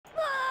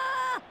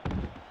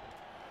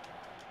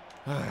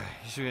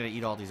He's gonna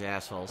eat all these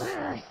assholes.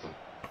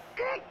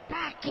 Get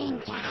back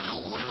into the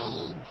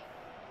lane,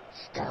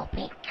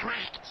 stupid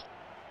cracked.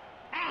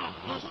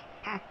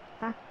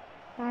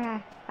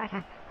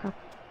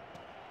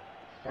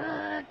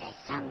 Food is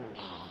hungry.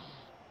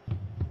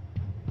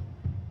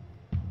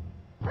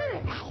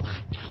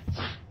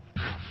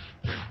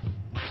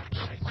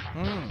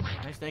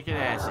 Nice naked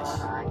asses.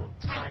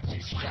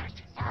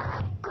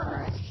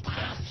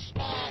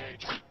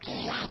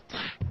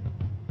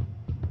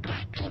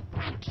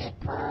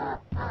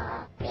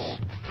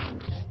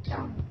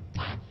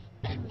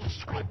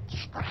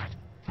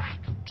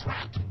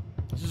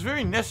 This is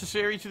very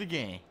necessary to the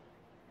game.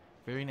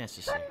 Very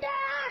necessary.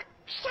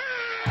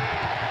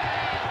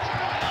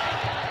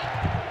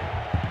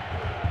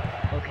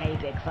 Okay,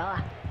 big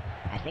fella.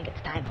 I think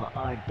it's time for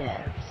hors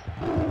d'oeuvres.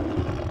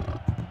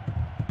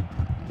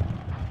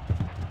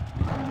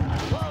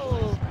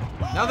 Whoa!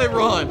 Now they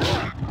run.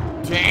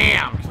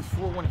 Damn!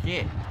 4-1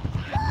 hit.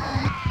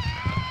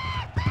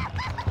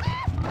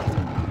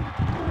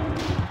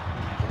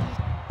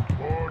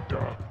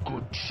 Order,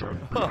 good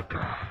son,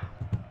 Blacker.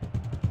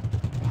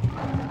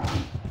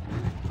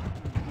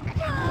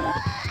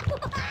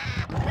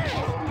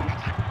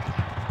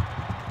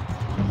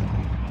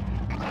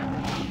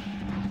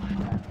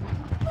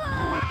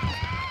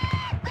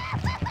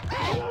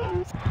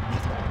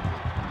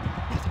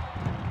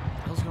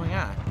 What's going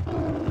on?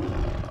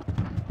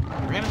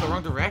 I ran in the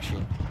wrong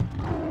direction.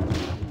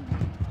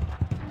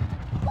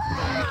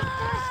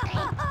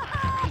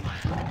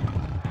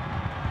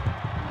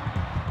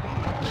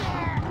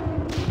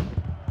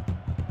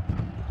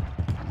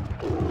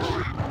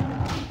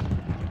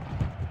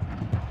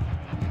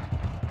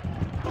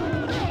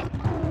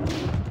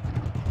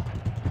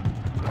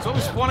 It's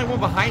always spawning one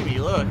behind me,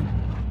 look.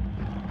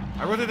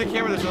 I rotate the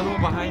camera, there's another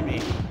one behind me.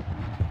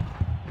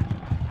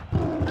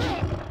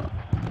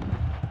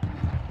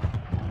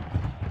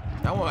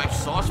 That one I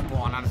saw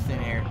spawn out of thin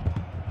air.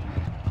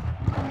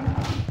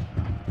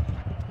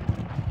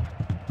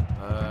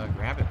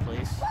 Grab it,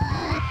 please.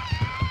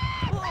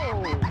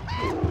 Whoa!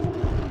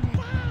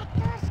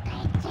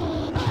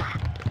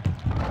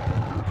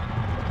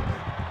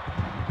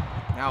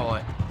 Now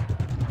what?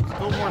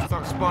 Still more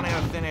stuff spawning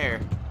out of thin air.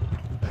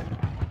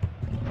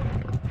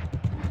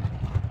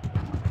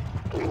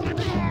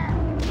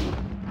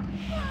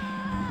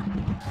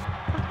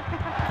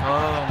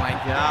 Oh my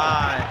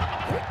god.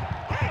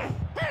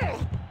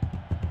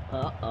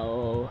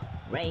 Uh-oh.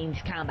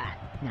 Range combat.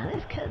 Now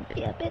this could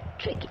be a bit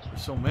tricky.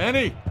 There's so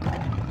many.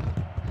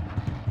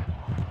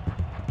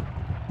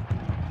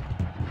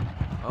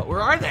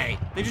 Where are they?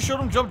 They just showed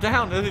them jump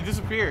down, then they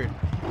disappeared.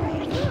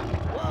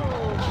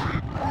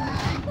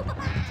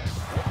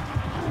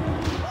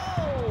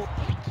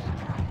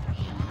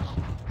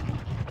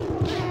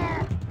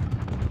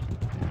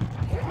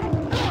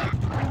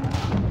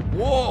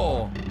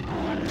 Whoa!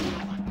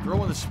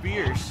 Throwing the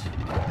spears.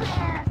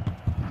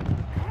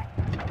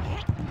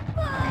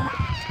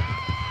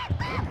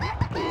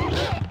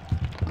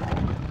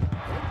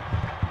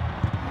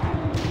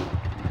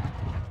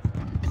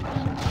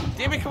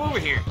 Damn it, come over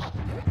here.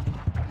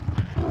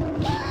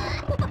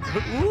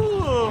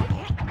 Ooh.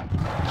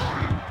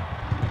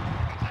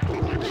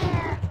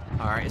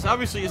 Alright, this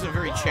obviously isn't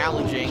very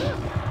challenging.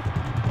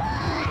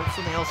 Hope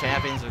something else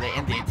happens or they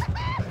end it.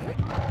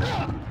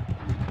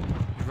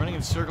 He's running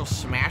in circles,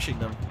 smashing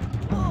them.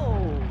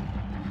 Whoa!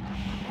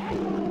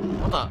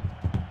 What the?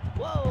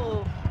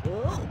 Whoa!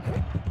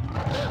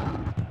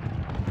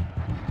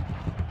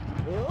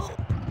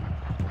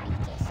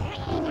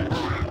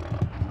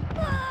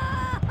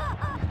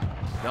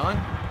 Done?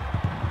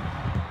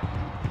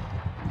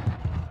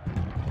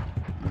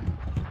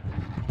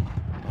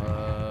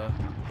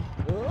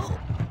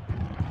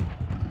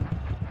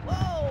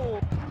 Whoa!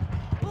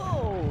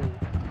 Whoa!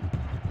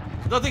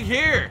 There's nothing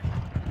here!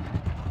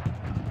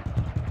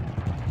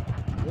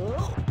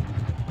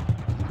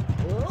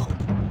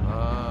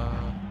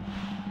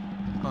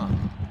 Huh.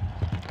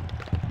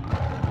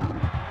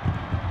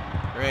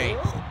 Great.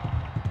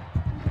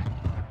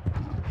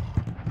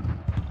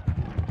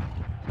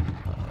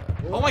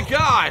 Oh my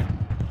god!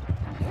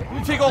 It's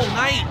gonna take all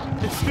night!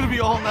 It's gonna be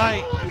all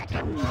night!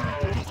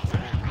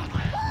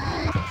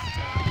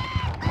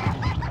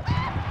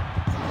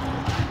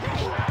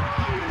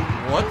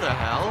 What the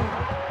hell?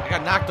 I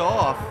got knocked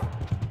off.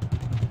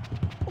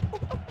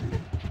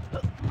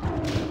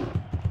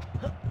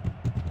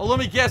 Oh, let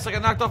me guess. I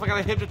got knocked off. I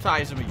gotta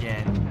hypnotize him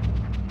again.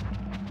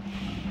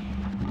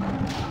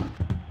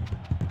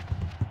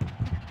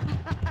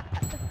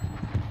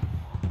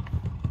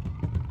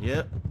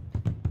 Yep.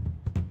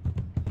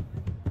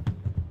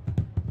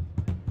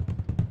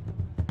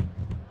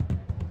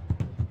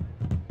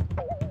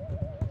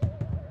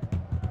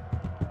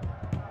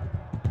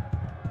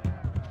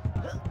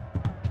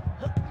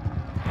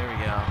 There we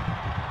go.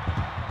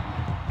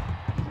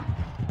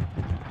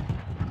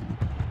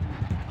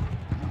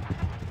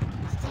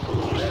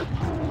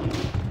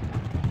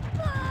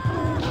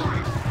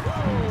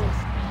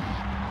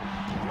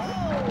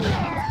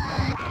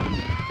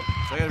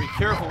 So I gotta be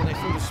careful when they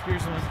throw the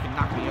spears, so they can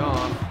knock me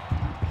off.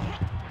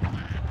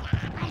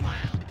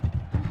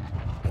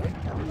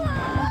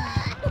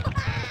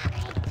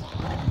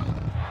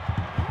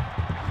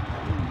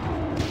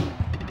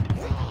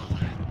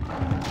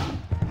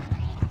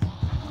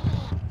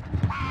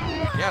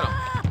 Get him.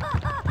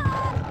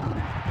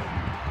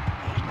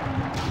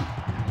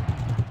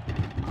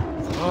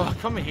 Oh,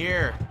 come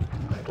here.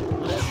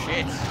 Little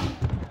shit.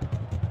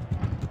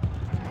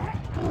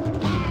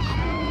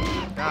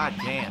 God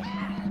damn.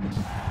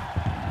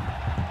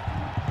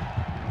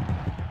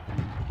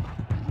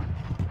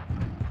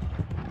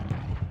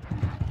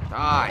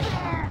 Die.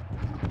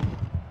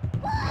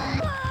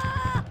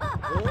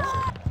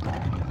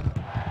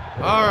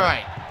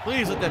 Alright.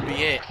 Please let that be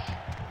it.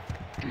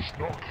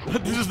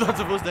 This is not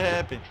supposed to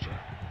happen.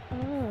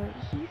 Oh,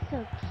 he's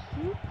so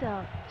cute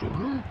though.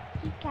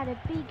 He's got a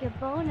bigger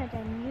boner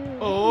than you.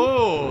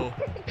 Oh.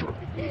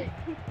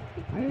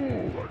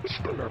 What's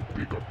gonna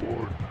pick up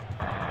on?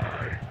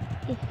 Aye.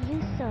 If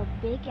you're so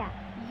bigger,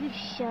 you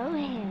show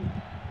him,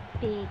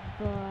 big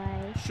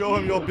boy. Show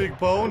him your big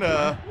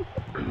boner.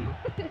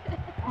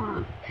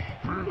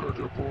 Bigger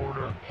the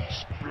boner,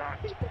 splat,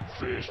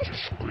 face to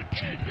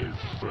squidgy and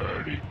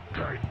furry,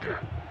 kinda.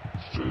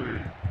 See?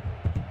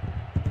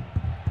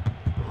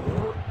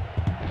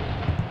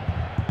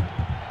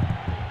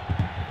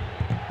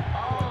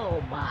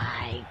 Oh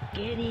my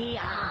giddy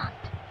aunt.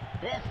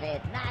 This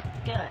is not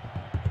good.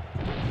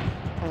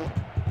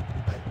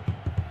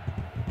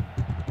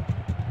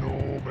 No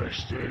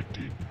mistake,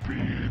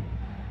 big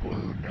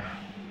boner.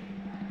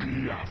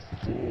 Be a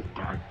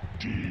fucking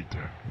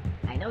teeter.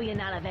 I know you're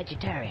not a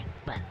vegetarian,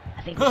 but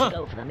I think we should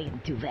go for the meat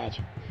and two veg.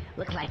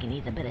 Looks like it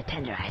needs a bit of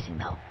tenderizing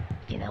though,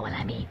 if you know what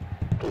I mean.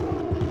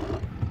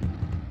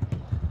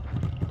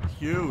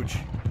 Huge.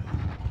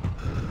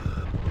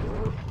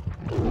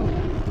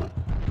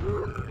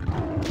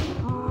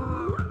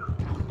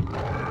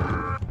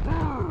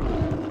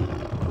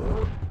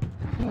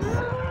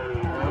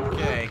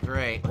 Okay,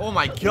 great. Oh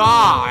my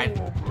god!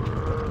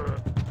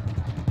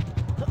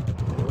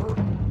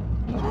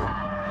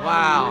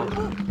 Wow.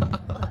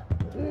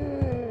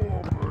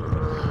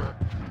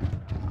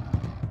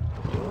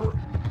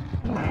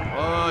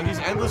 He's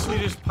endlessly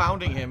just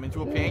pounding him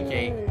into a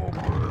pancake.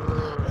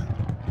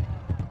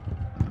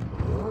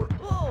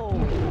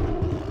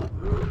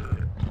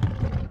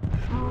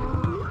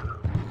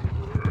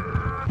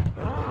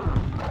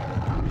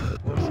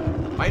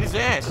 Bite his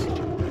ass.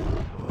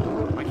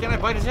 Why can't I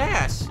bite his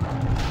ass?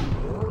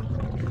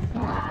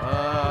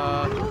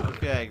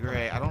 Okay,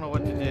 great. I don't know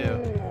what to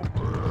do.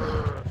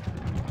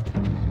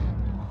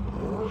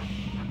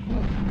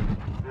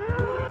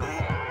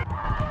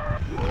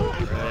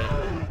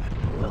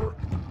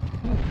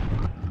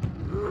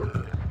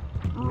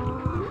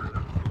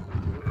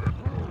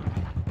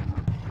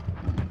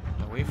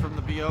 Wait for him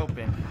to be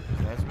open.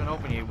 It hasn't been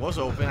open. It was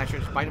open. I should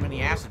just bite him in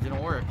the ass. It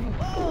didn't work.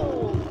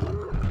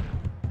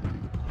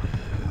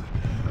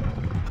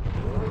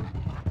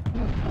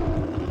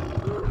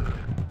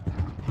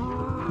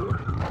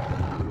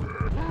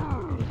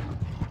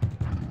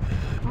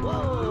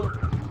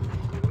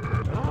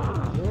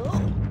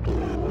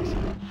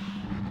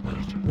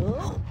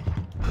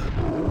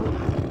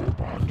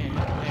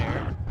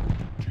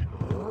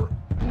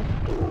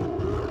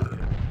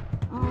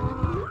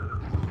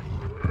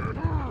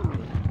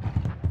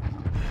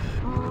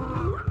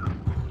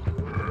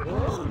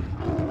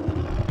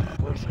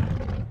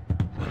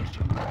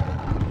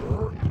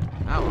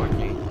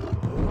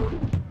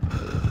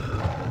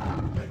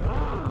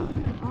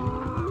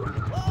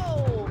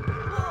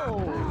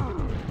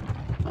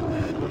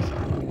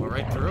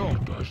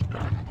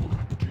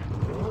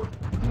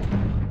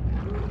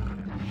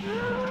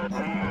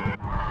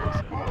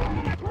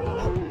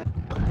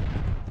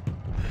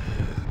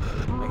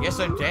 I guess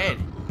I'm dead.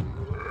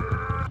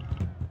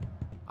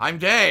 I'm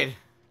dead.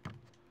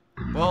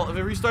 Well, if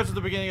it restarts at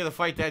the beginning of the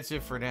fight, that's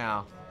it for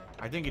now.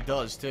 I think it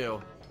does,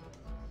 too.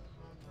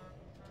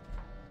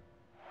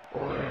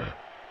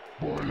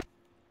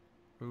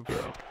 Oops.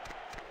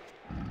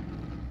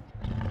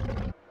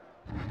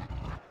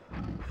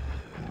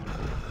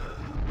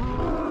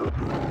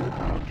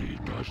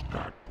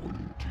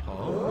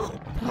 Oh,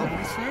 what did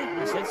he say?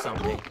 He said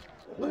something.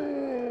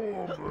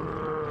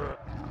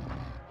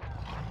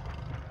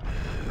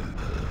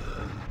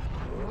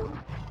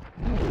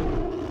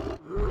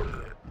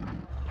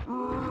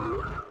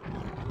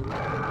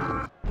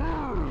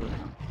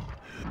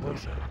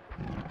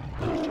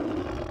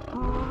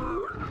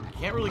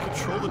 Can't really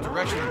control the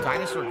direction the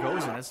dinosaur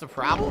goes in. That's the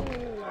problem.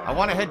 I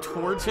want to head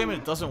towards him and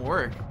it doesn't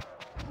work.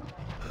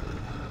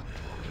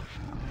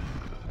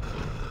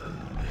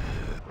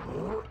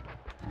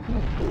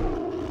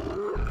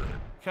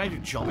 Can I do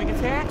jumping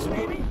attacks,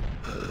 maybe?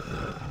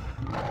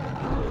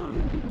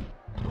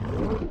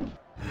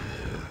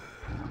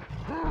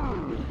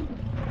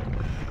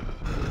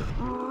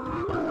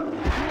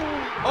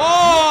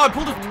 Oh, I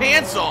pulled his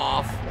pants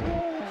off.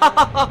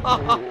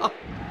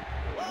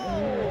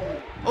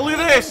 Oh, look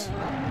at this.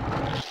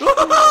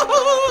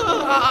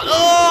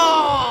 Oh!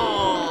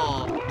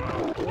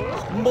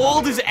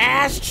 Mauled his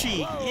ass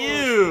cheek.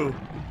 Ew.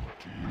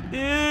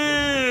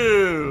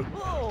 Ew.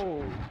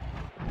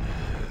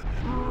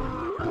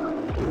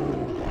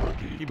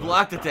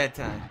 blocked it that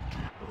time.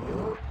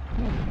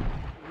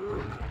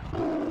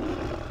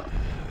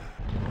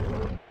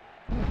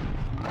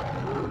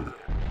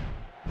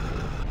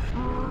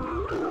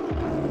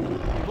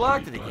 He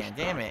blocked it again,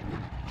 damn it.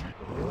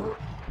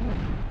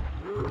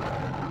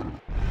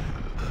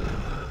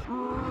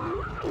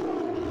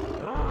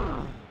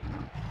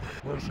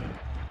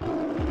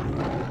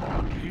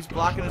 He's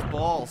blocking his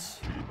balls.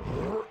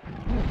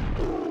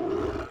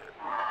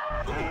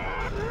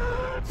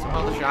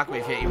 Somehow the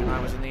shockwave hit even though I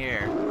was in the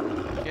air.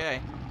 Okay.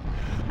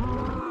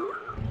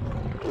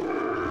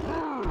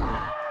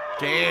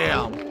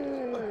 Damn.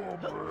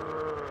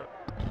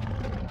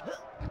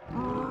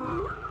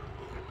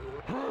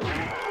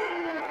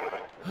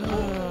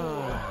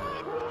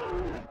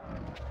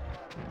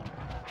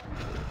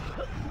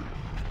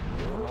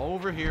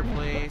 Over here,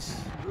 please.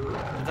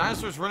 The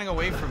dinosaur's running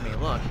away from me,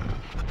 look.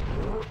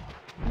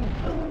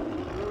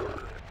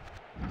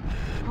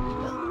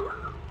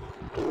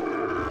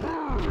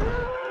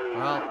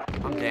 Well,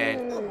 I'm dead.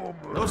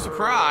 No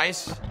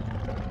surprise.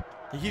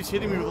 He keeps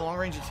hitting me with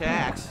long-range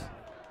attacks.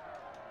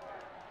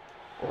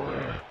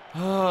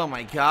 Oh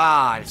my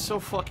god, it's so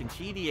fucking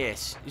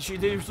tedious.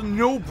 There's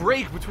no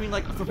break between,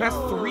 like, the past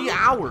 3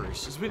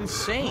 hours. It's been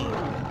insane.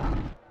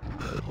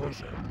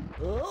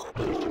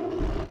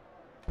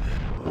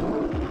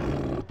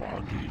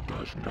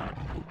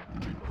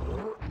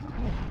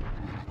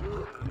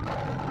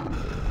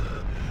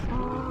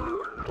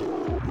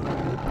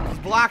 He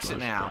blocks it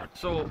now,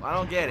 so I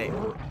don't get it.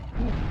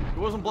 He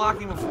wasn't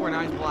blocking before,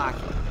 now he's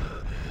blocking.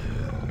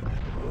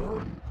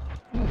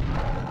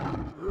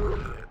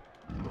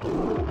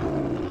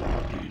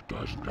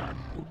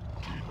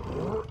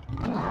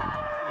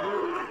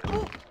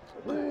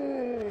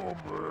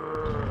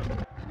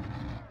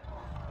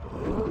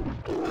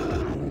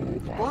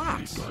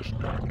 Blocks.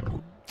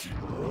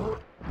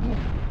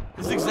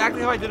 This is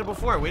exactly how I did it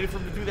before. I waited for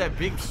him to do that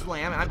big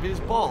slam and I bit his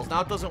balls.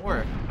 Now it doesn't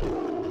work.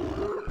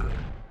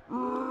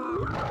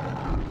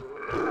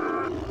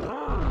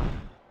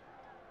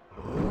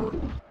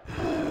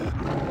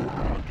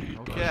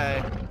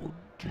 Okay.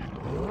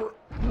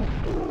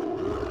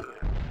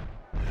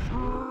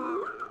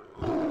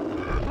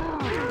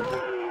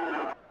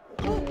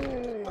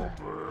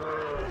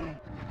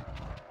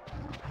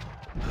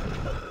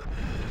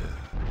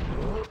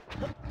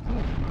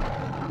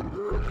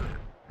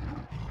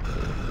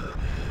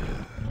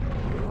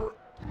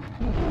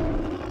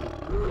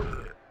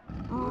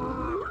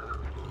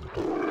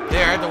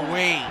 There, I had to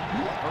wait.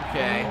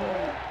 Okay.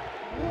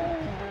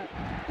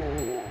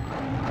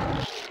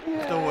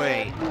 Have to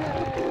wait.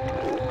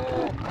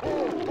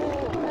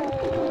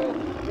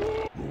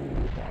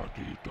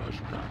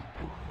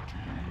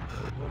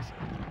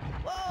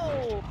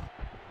 Whoa!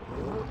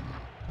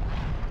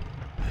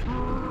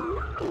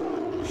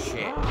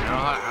 Shit. I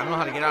don't know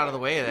how to get out of the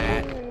way of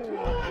that.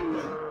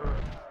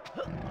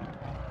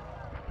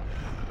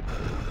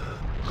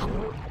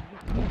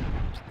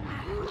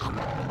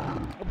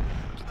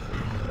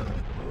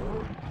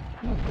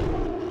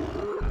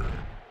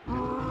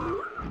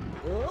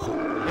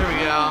 There we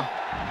go.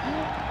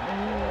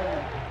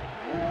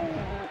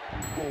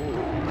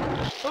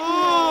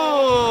 Oh!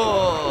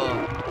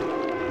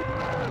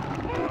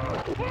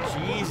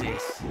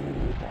 Jesus.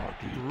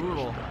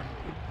 Brutal.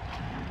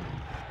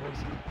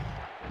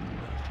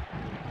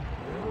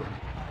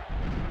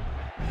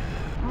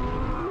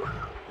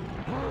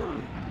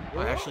 I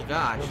actually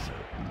dodged.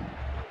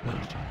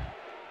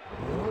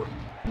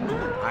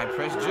 I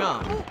pressed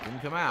jump.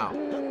 Didn't come out.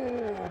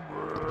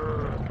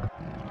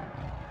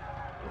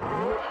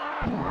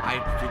 I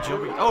did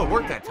jumping. Oh, it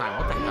worked that time.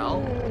 What the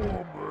hell?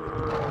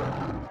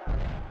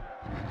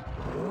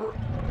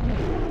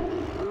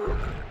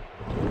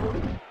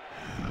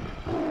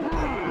 I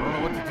don't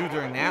know what to do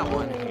during that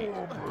one. It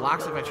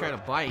blocks if I try to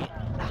bite.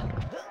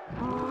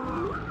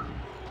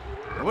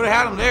 I would have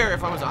had him there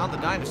if I was on the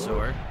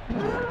dinosaur.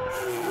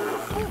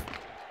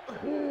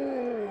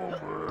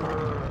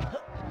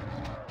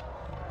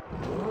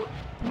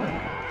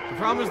 The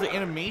problem is the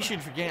animation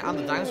for getting on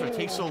the dinosaur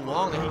takes so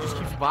long that he just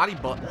keeps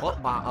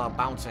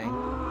bouncing.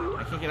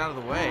 I can't get out of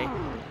the way.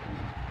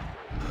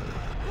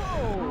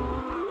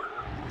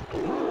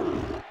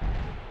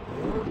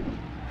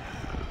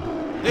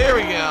 There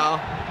we go.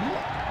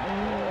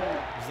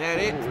 Is that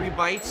it? 3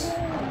 bites?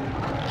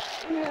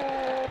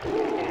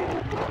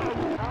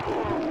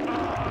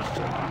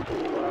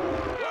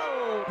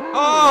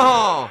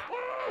 Oh!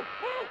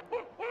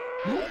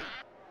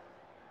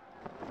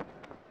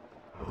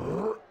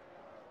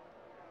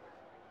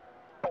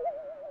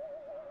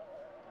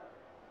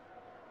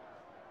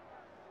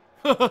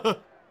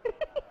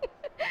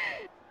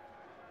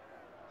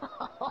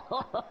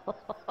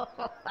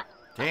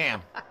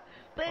 Damn.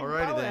 Big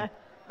Alrighty boulder. then.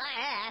 My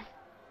ass.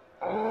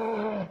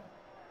 Oh,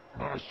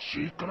 ma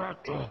secret.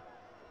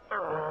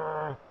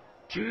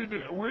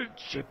 Teeny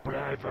wincy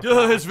private.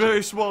 It's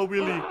very small,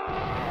 Willie.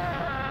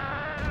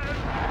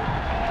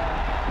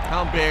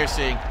 How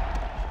embarrassing.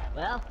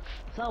 Well,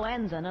 so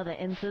ends another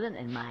incident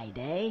in my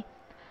day.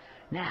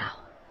 Now,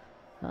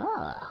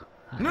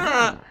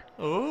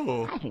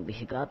 Oh. I think we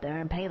should go out there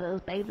and pay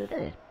those babes a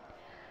visit.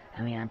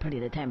 I mean, I'm pretty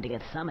determined to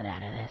get something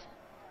out of this.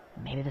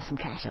 Maybe there's some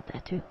cash up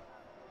there, too.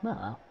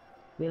 Well,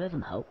 we live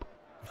in hope.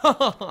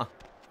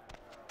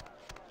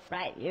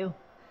 Right, you?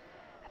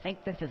 I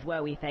think this is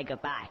where we say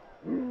goodbye.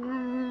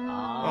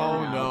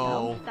 Oh,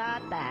 no. Don't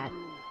start that.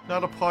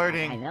 Not a I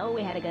parting. know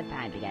we had a good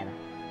time together,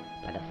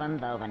 but the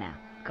fun's over now.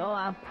 Go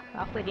on,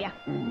 off with you.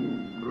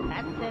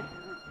 That's it.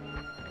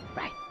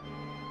 Right,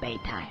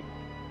 bedtime.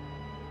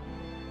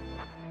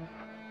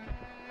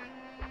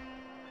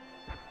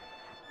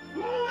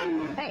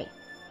 Hey,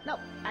 no,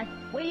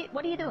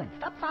 what are you doing?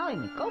 Stop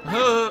following me. Go back.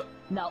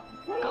 No,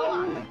 go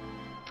on.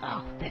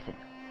 Oh, listen.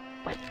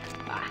 Wait.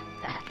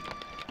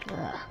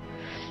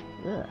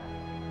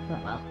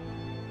 Well,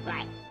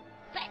 right.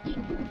 Fetch.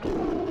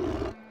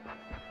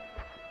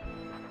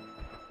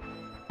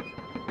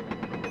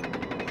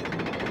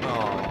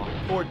 Oh,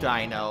 poor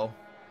Dino.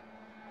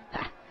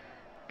 Ha,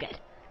 good.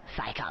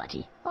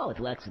 Psychology always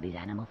works with these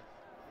animals.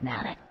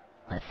 Now then,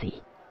 let's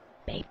see.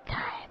 Babe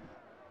time.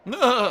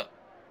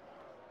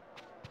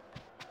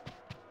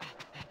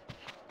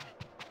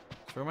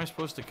 So where am I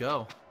supposed to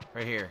go?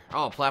 Right here.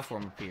 Oh,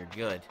 platform up here.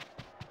 Good.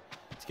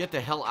 Let's get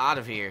the hell out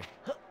of here.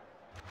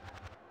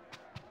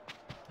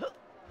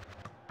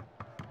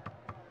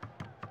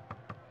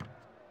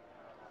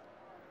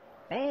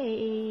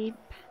 Babe.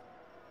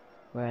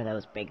 Where are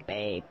those big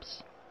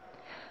babes?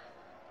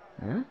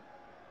 Huh?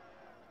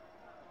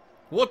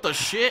 What the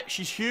shit?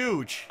 She's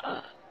huge.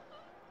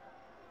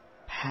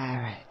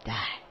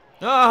 Paradise.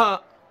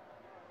 Ah!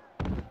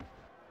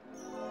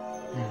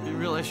 Didn't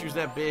realize she was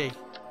that big.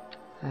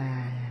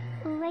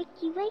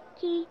 Wakey,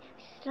 wakey.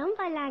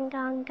 Slumberland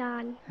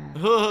gone.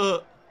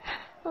 Oh,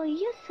 Oh,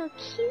 you're so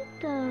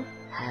cute though.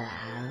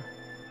 Hello.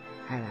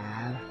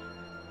 Hello.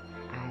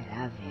 I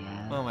love you.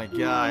 my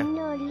god.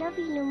 No, love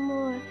you no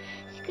more.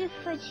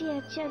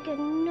 Squiffordgy, Jugger,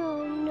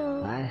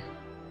 no. What?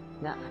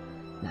 No.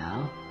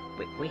 No.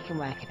 We can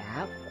work it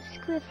out.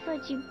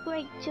 Squiffordgy,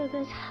 break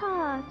Jugger's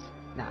heart.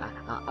 No,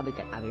 I'll be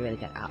good. I'll be really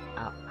good.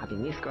 I'll be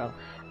new scroll.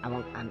 I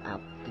won't.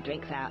 The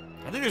drink's out.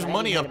 I think there's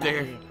money up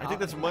there. I think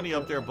that's money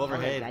up there above her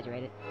head.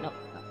 Exaggerated. No.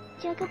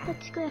 Jugger put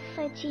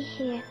Squiffordgy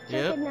here.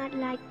 Yep. Jugger not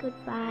like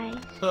goodbyes.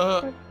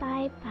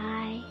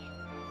 Goodbye.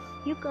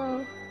 You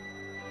go.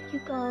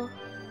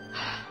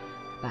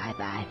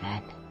 Bye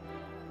then.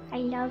 I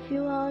love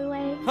you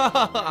always.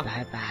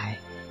 Bye.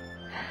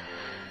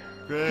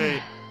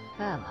 Great. Oh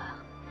well.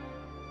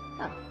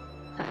 Oh.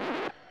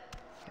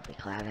 Every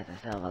cloud has a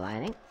silver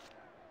lining.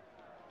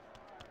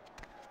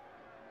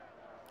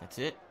 That's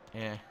it?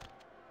 Yeah.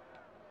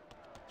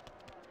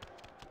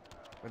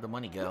 Where'd the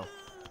money go? Where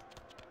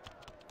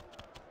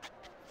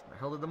the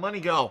hell did the money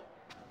go?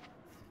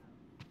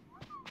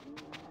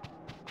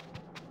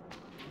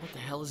 What the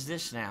hell is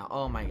this now?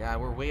 Oh my god,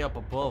 we're way up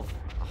above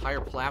a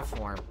higher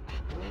platform.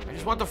 I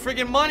just want the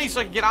friggin' money so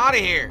I can get out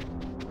of here.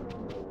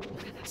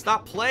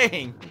 Stop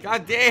playing.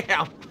 God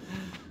damn.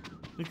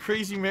 The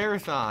crazy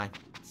marathon.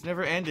 It's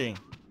never ending.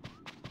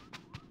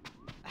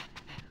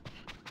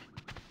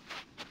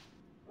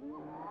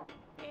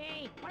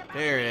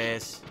 There it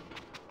is.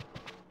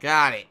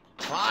 Got it.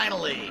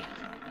 Finally.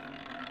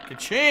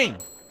 Ka-ching.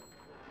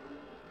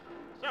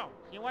 So,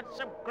 you want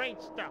some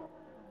great stuff?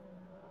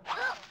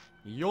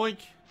 Yoink.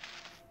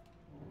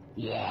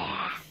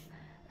 Yeah.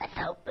 Let's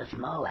hope there's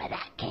more where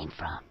that came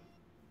from.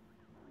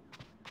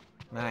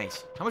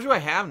 Nice. How much do I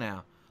have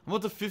now? I'm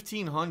up to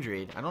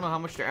 1,500. I don't know how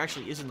much there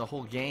actually is in the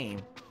whole game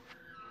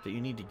that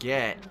you need to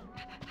get.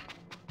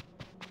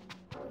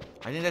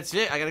 I think that's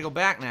it. I gotta go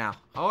back now.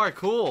 Alright,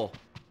 cool.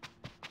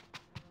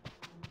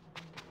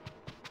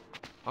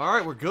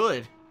 Alright, we're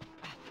good.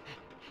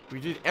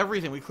 We did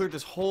everything. We cleared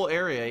this whole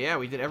area. Yeah,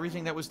 we did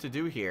everything that was to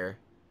do here.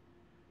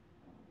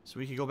 So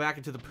we can go back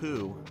into the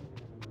poo.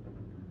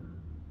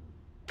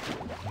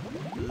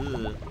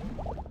 Ugh.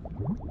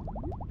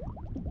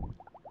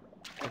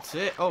 That's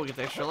it. Oh, we get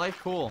the extra life.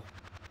 Cool.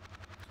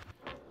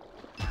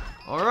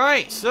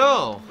 Alright,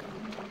 so.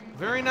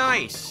 Very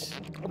nice.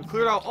 We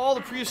cleared out all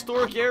the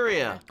prehistoric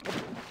area.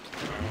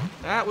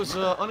 That was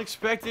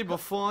unexpected but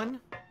fun.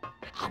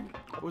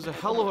 It was a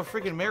hell of a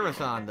freaking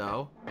marathon,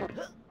 though.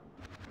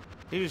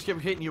 He just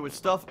kept hitting you with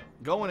stuff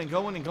going and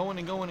going and going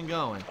and going and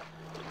going.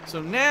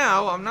 So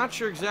now, I'm not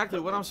sure exactly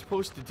what I'm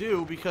supposed to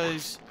do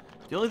because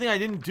the only thing I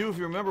didn't do, if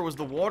you remember, was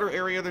the water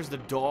area. There's the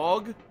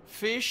dog,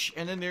 fish,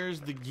 and then there's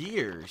the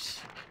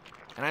gears.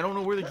 And I don't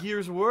know where the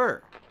gears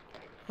were.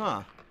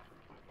 Huh.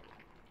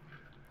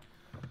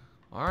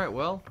 Alright,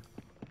 well.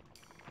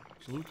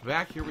 Just looped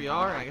back. Here we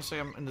are. I guess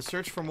I'm in the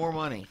search for more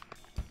money.